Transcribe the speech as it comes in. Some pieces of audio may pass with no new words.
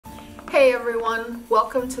Hey everyone,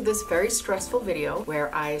 welcome to this very stressful video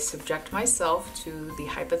where I subject myself to the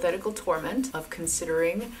hypothetical torment of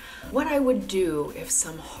considering what I would do if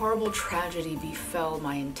some horrible tragedy befell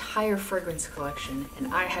my entire fragrance collection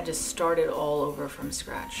and I had to start it all over from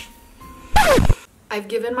scratch. I've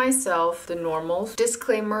given myself the normal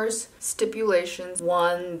disclaimers, stipulations.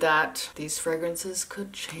 One, that these fragrances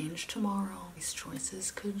could change tomorrow. These choices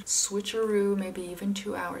could switcheroo maybe even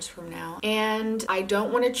 2 hours from now. And I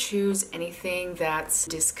don't want to choose anything that's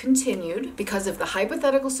discontinued, because if the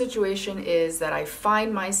hypothetical situation is that I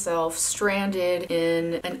find myself stranded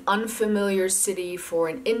in an unfamiliar city for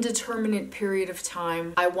an indeterminate period of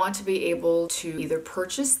time, I want to be able to either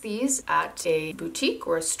purchase these at a boutique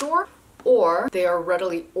or a store, or they are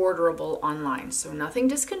readily orderable online. So nothing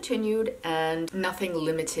discontinued and nothing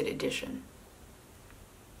limited edition.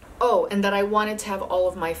 Oh, and that I wanted to have all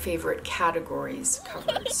of my favorite categories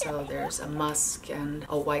covered. So there's a musk and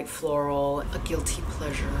a white floral, a guilty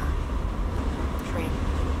pleasure, train.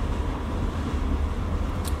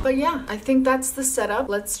 But yeah, I think that's the setup.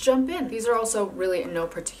 Let's jump in. These are also really in no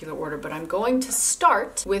particular order, but I'm going to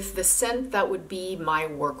start with the scent that would be my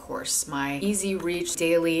workhorse, my easy reach,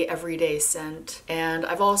 daily, everyday scent. And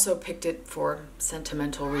I've also picked it for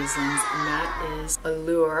sentimental reasons, and that is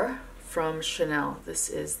Allure from Chanel. This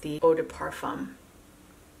is the Eau de Parfum.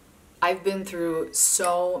 I've been through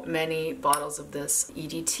so many bottles of this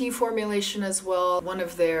EDT formulation as well. One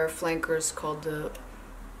of their flankers called the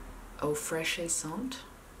Eau Fraîchissante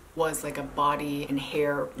was like a body and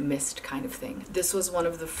hair mist kind of thing. This was one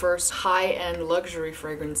of the first high-end luxury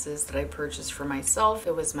fragrances that I purchased for myself.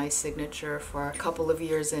 It was my signature for a couple of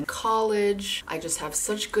years in college. I just have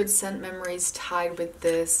such good scent memories tied with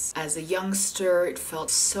this. As a youngster, it felt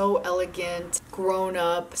so elegant, grown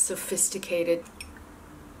up, sophisticated.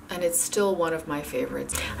 And it's still one of my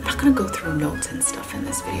favorites. I'm not gonna go through notes and stuff in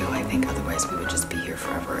this video, I think, otherwise we would just be here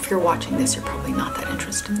forever. If you're watching this, you're probably not that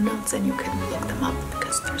interested in the notes and you can look them up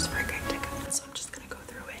because there's fragrantic. So I'm just gonna go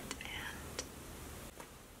through it and...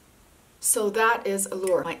 So that is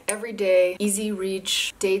Allure, my everyday, easy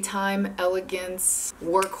reach, daytime elegance,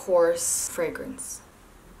 workhorse fragrance.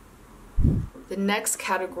 The next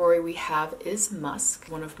category we have is musk,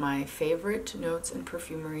 one of my favorite notes in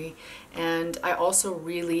perfumery, and I also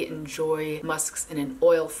really enjoy musks in an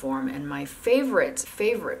oil form. And my favorite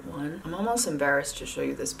one, I'm almost embarrassed to show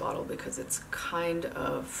you this bottle because it's kind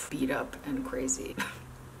of beat up and crazy.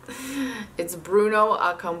 It's Bruno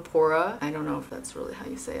Acampora. I don't know if that's really how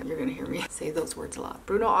you say it. You're gonna hear me say those words a lot.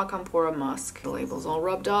 Bruno Acampora musk. The label's all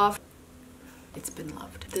rubbed off. It's been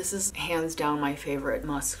loved. This is hands down my favorite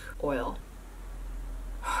musk oil.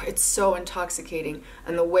 It's so intoxicating,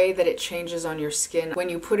 and the way that it changes on your skin when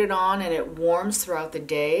you put it on and it warms throughout the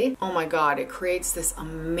day, oh my god, it creates this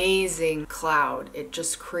amazing cloud. It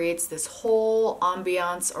just creates this whole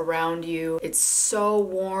ambiance around you. It's so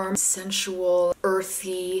warm, sensual,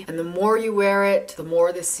 earthy, and the more you wear it, the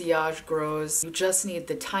more the sillage grows. You just need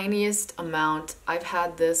the tiniest amount. I've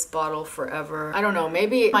had this bottle forever. I don't know,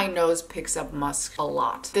 maybe my nose picks up musk a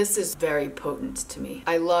lot. This is very potent to me.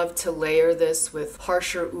 I love to layer this with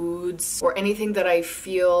harsher ouds or anything that I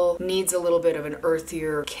feel needs a little bit of an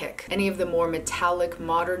earthier kick. Any of the more metallic,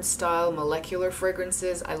 modern style, molecular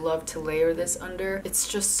fragrances, I love to layer this under. It's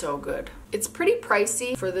just so good. It's pretty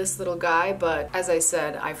pricey for this little guy, but as I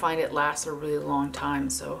said, I find it lasts a really long time,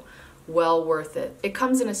 so well worth it. It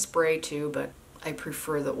comes in a spray too, but I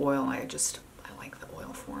prefer the oil. I like the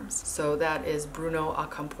oil forms. So that is Bruno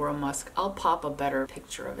Acampora musk. I'll pop a better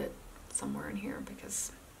picture of it somewhere in here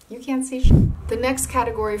because you can't see shit. The next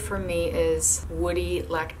category for me is woody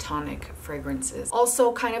lactonic fragrances.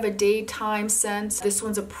 Also kind of a daytime scent. This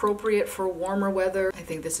one's appropriate for warmer weather. I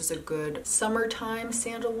think this is a good summertime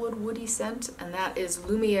sandalwood woody scent, and that is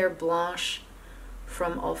Lumiere Blanche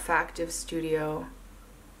from Olfactive Studio.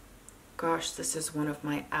 Gosh, this is one of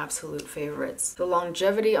my absolute favorites. The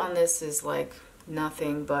longevity on this is like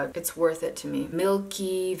nothing, but it's worth it to me.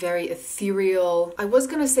 Milky, very ethereal. I was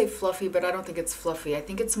gonna say fluffy, but I don't think it's fluffy. I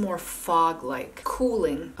think it's more fog-like.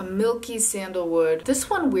 Cooling. A milky sandalwood. This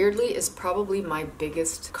one, weirdly, is probably my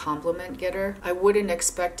biggest compliment getter. I wouldn't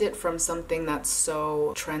expect it from something that's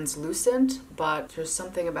so translucent, but there's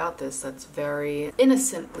something about this that's very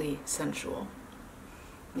innocently sensual.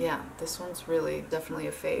 Yeah, this one's really definitely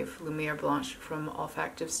a fave. Lumiere Blanche from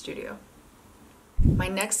Olfactive Studio. My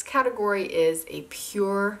next category is a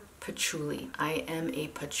pure patchouli. I am a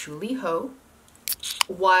patchouli hoe.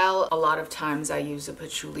 While a lot of times I use a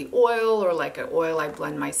patchouli oil or like an oil I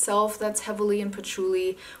blend myself that's heavily in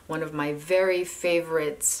patchouli, one of my very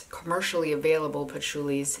favorite commercially available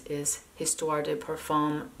patchoulis is Histoires de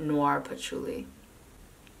Parfums Noir patchouli.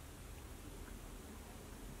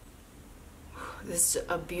 This is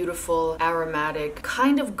a beautiful, aromatic,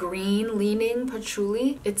 kind of green leaning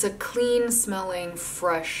patchouli. It's a clean smelling,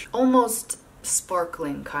 fresh, almost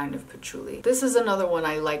sparkling kind of patchouli. This is another one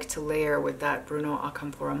I like to layer with that Bruno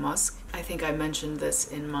Acampora Musc. I think I mentioned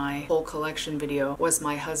this in my whole collection video, was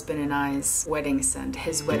my husband and I's wedding scent.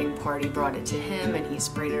 His wedding party brought it to him and he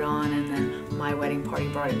sprayed it on, and then my wedding party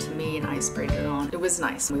brought it to me and I sprayed it on. It was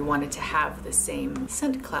nice. We wanted to have the same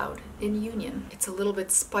scent cloud in union. It's a little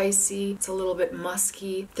bit spicy, it's a little bit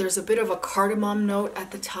musky. There's a bit of a cardamom note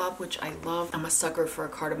at the top, which I love. I'm a sucker for a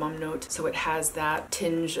cardamom note, so it has that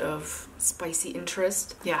tinge of spicy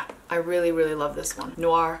interest. Yeah, I really, really love this one.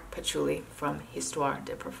 Noir Patchouli from Histoires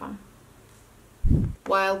de Parfums.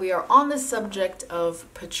 While we are on the subject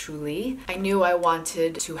of patchouli, I knew I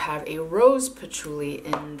wanted to have a rose patchouli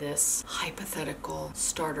in this hypothetical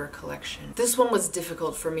starter collection. This one was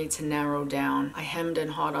difficult for me to narrow down. I hemmed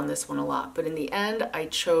and hawed on this one a lot, but in the end I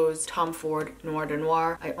chose Tom Ford Noir de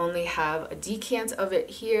Noir. I only have a decant of it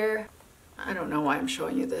here. I don't know why I'm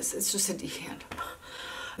showing you this. It's just a decant.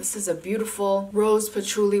 This is a beautiful rose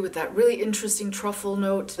patchouli with that really interesting truffle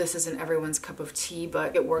note. This isn't everyone's cup of tea,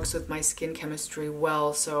 but it works with my skin chemistry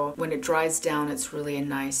well, so when it dries down, it's really a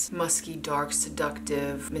nice, musky, dark,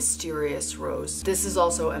 seductive, mysterious rose. This is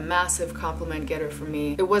also a massive compliment getter for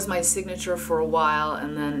me. It was my signature for a while,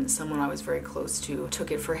 and then someone I was very close to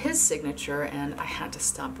took it for his signature, and I had to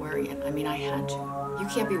stop wearing it. I mean, I had to. You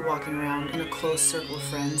can't be walking around in a close circle of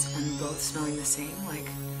friends and both smelling the same. Like,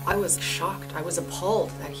 I was shocked. I was appalled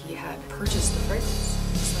that he had purchased the fragrance.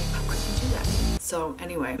 It's like, how could you do that? So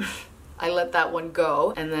anyway, I let that one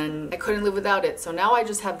go, and then I couldn't live without it. So now I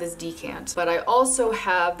just have this decant. But I also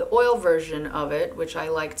have the oil version of it, which I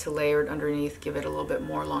like to layer it underneath, give it a little bit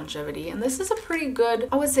more longevity. And this is a pretty good,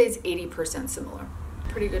 I would say it's 80% similar.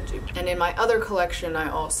 Pretty good dupe. And in my other collection, I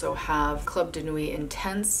also have Club de Nuit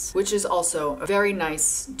Intense, which is also a very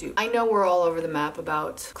nice dupe. I know we're all over the map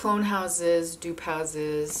about clone houses, dupe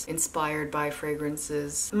houses, inspired by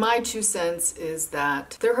fragrances. My 2 cents is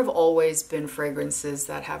that there have always been fragrances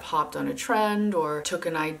that have hopped on a trend or took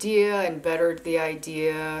an idea and bettered the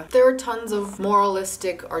idea. There are tons of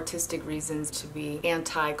moralistic, artistic reasons to be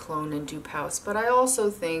anti-clone and dupe house, but I also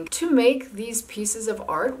think to make these pieces of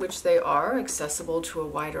art, which they are, accessible to a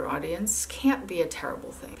wider audience, can't be a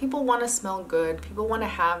terrible thing. People want to smell good. People want to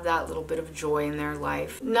have that little bit of joy in their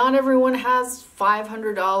life. Not everyone has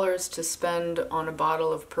 $500 to spend on a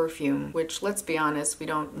bottle of perfume, which, let's be honest, we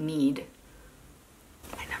don't need.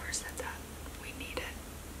 I never said that. We need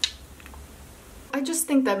it. I just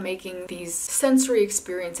think that making these sensory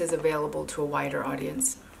experiences available to a wider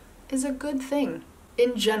audience is a good thing.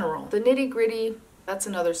 In general, the nitty-gritty, that's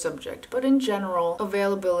another subject, but in general,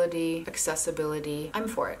 availability, accessibility, I'm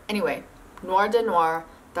for it. Anyway, Noir de Noir,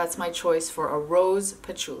 that's my choice for a rose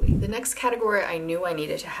patchouli. The next category I knew I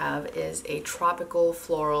needed to have is a tropical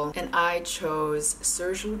floral, and I chose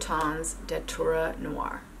Serge Lutens Datura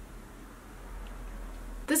Noir.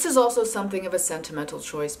 This is also something of a sentimental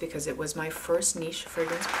choice because it was my first niche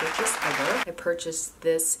fragrance purchase ever. I purchased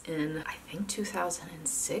this in, I think,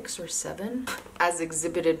 2006 or 7, as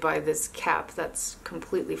exhibited by this cap that's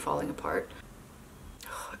completely falling apart.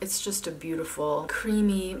 It's just a beautiful,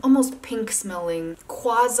 creamy, almost pink smelling,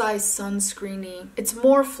 quasi sunscreeny. It's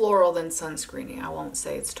more floral than sunscreeny. I won't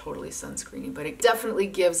say it's totally sunscreeny, but it definitely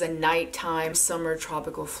gives a nighttime, summer,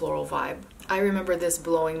 tropical floral vibe. I remember this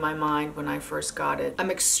blowing my mind when I first got it.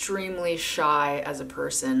 I'm extremely shy as a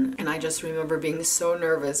person, and I just remember being so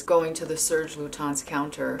nervous going to the Serge Lutens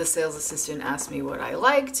counter. The sales assistant asked me what I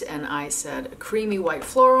liked, and I said a creamy white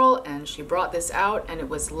floral, and she brought this out, and it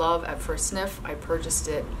was love at first sniff. I purchased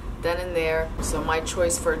it then and there. So my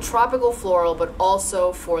choice for a tropical floral, but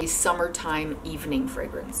also for the summertime evening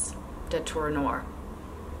fragrance, Datura Noir.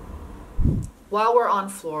 While we're on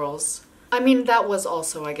florals, I mean, that was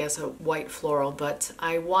also, I guess, a white floral, but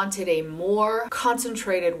I wanted a more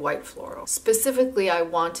concentrated white floral. Specifically, I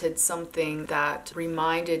wanted something that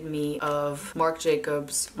reminded me of Marc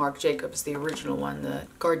Jacobs, the original one, the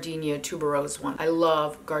Gardenia Tuberose one. I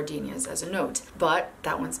love gardenias as a note, but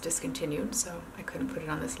that one's discontinued, so I couldn't put it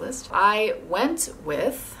on this list. I went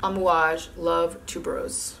with Amouage Love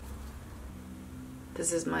Tuberose.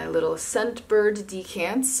 This is my little Scentbird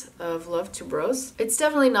decants of Love Tuberose. It's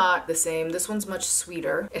definitely not the same. This one's much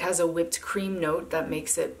sweeter. It has a whipped cream note that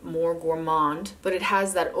makes it more gourmand, but it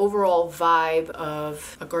has that overall vibe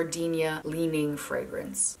of a gardenia leaning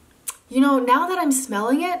fragrance. You know, now that I'm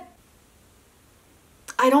smelling it,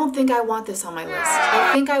 I don't think I want this on my list.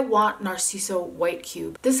 I think I want Narciso White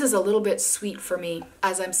Cube. This is a little bit sweet for me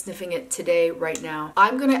as I'm sniffing it today, right now.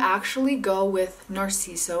 I'm gonna actually go with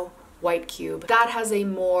Narciso white cube. That has a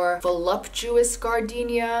more voluptuous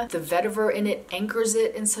gardenia. The vetiver in it anchors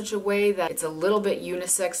it in such a way that it's a little bit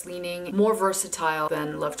unisex leaning, more versatile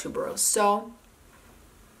than Love Tuberose. So,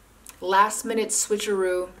 last minute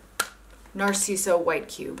switcheroo, Narciso white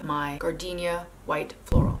cube, my gardenia white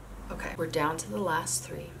floral. Okay, we're down to the last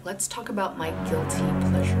three. Let's talk about my guilty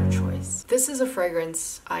pleasure choice. This is a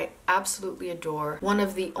fragrance I absolutely adore. One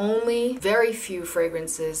of the only very few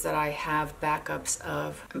fragrances that I have backups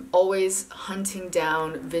of. I'm always hunting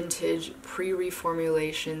down vintage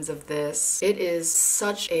pre-reformulations of this. It is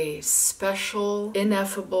such a special,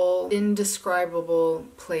 ineffable, indescribable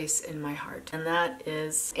place in my heart. And that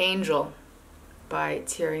is Angel by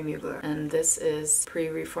Thierry Mugler, and this is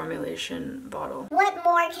pre-reformulation bottle. What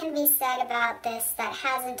more can be said about this that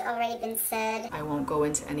hasn't already been said? I won't go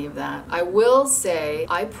into any of that. I will say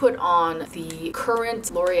I put on the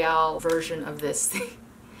current L'Oreal version of this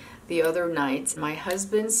the other night. My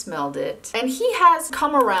husband smelled it, and he has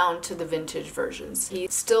come around to the vintage versions. He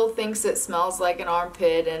still thinks it smells like an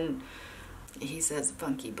armpit, and he says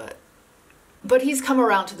funky, but he's come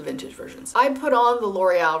around to the vintage versions. I put on the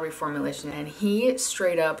L'Oreal reformulation and he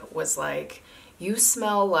straight up was like, you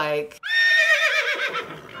smell like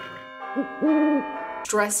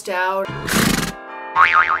stressed out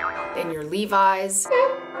in your Levi's,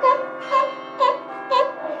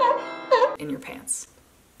 in your pants.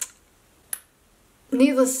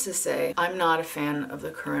 Needless to say, I'm not a fan of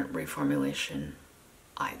the current reformulation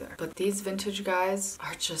either. But these vintage guys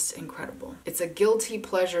are just incredible. It's a guilty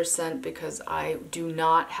pleasure scent because I do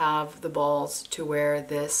not have the balls to wear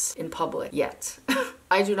this in public yet.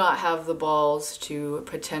 I do not have the balls to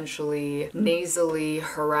potentially nasally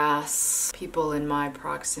harass people in my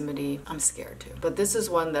proximity. I'm scared to. But this is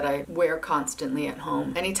one that I wear constantly at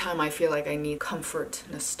home. Anytime I feel like I need comfort,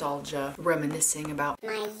 nostalgia, reminiscing about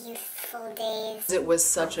my youthful days. It was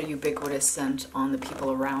such a ubiquitous scent on the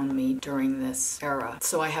people around me during this era.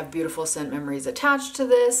 So I have beautiful scent memories attached to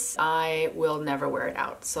this. I will never wear it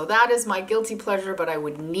out. So that is my guilty pleasure, but I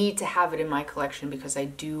would need to have it in my collection because I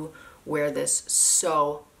do wear this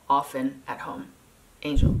so often at home.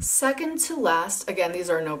 Angel. Second to last, again, these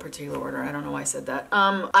are in no particular order. I don't know why I said that.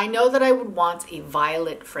 I know that I would want a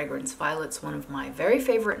violet fragrance. Violet's one of my very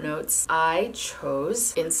favorite notes. I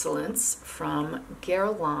chose Insolence from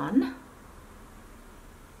Guerlain.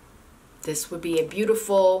 This would be a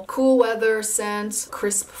beautiful, cool weather scent,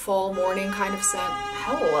 crisp fall morning kind of scent.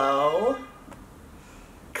 Hello.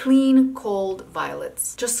 Clean, cold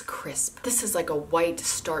violets, just crisp. This is like a white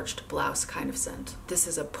starched blouse kind of scent. This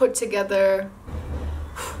is a put together,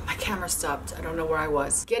 my camera stopped, I don't know where I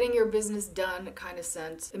was. Getting your business done kind of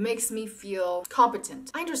scent. It makes me feel competent.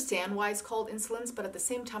 I understand why it's called Insolence, but at the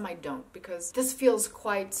same time I don't, because this feels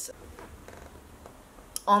quite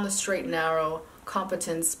on the straight and narrow.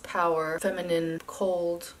 Competence, power, feminine,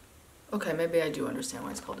 cold. Okay, maybe I do understand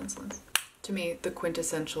why it's called Insolence. To me, the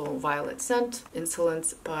quintessential violet scent,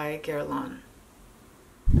 Insolence by Guerlain.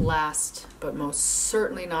 Last, but most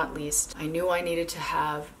certainly not least, I knew I needed to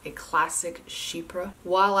have a classic Chypre.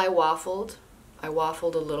 While I waffled a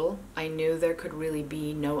little, I knew there could really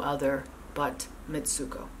be no other but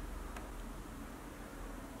Mitsouko.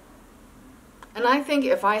 And I think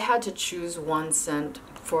if I had to choose one scent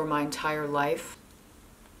for my entire life,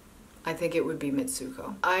 I think it would be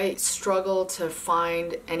Mitsouko. I struggle to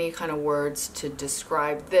find any kind of words to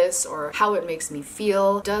describe this or how it makes me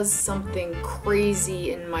feel. It does something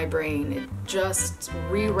crazy in my brain. It just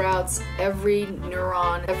reroutes every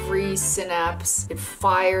neuron, every synapse. It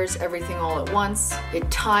fires everything all at once. It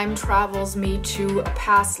time travels me to a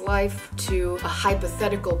past life, to a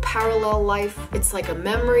hypothetical parallel life. It's like a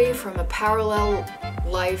memory from a parallel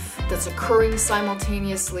life that's occurring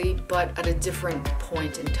simultaneously but at a different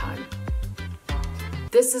point in time.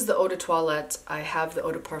 This is the Eau de Toilette. I have the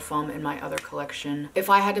Eau de Parfum in my other collection. If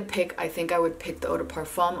I had to pick, I think I would pick the Eau de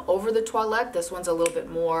Parfum over the Toilette. This one's a little bit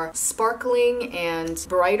more sparkling and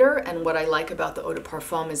brighter, and what I like about the Eau de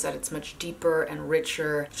Parfum is that it's much deeper and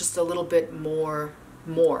richer, just a little bit more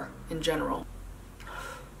in general.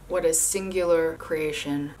 What a singular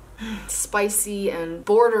creation. Spicy and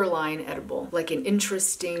borderline edible, like an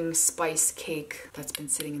interesting spice cake that's been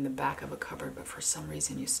sitting in the back of a cupboard, but for some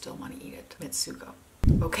reason you still want to eat it. Mitsouko.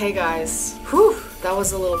 Okay guys, whew, that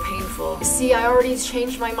was a little painful. See, I already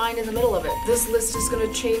changed my mind in the middle of it. This list is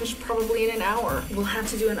gonna change probably in an hour. We'll have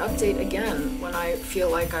to do an update again when I feel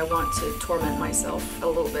like I want to torment myself a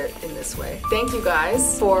little bit in this way. Thank you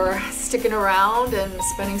guys for sticking around and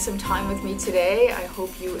spending some time with me today. I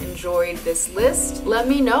hope you enjoyed this list. Let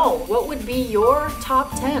me know, what would be your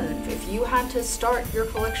top 10 if you had to start your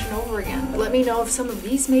collection over again? Let me know if some of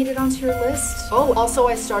these made it onto your list. Oh, also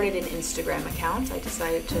I started an Instagram account. I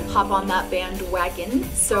decided to hop on that bandwagon.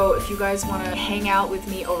 So if you guys want to hang out with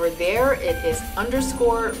me over there, it is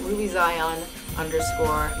 _RubyZion_.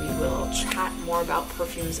 We will chat more about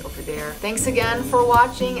perfumes over there. Thanks again for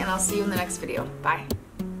watching, and I'll see you in the next video. Bye.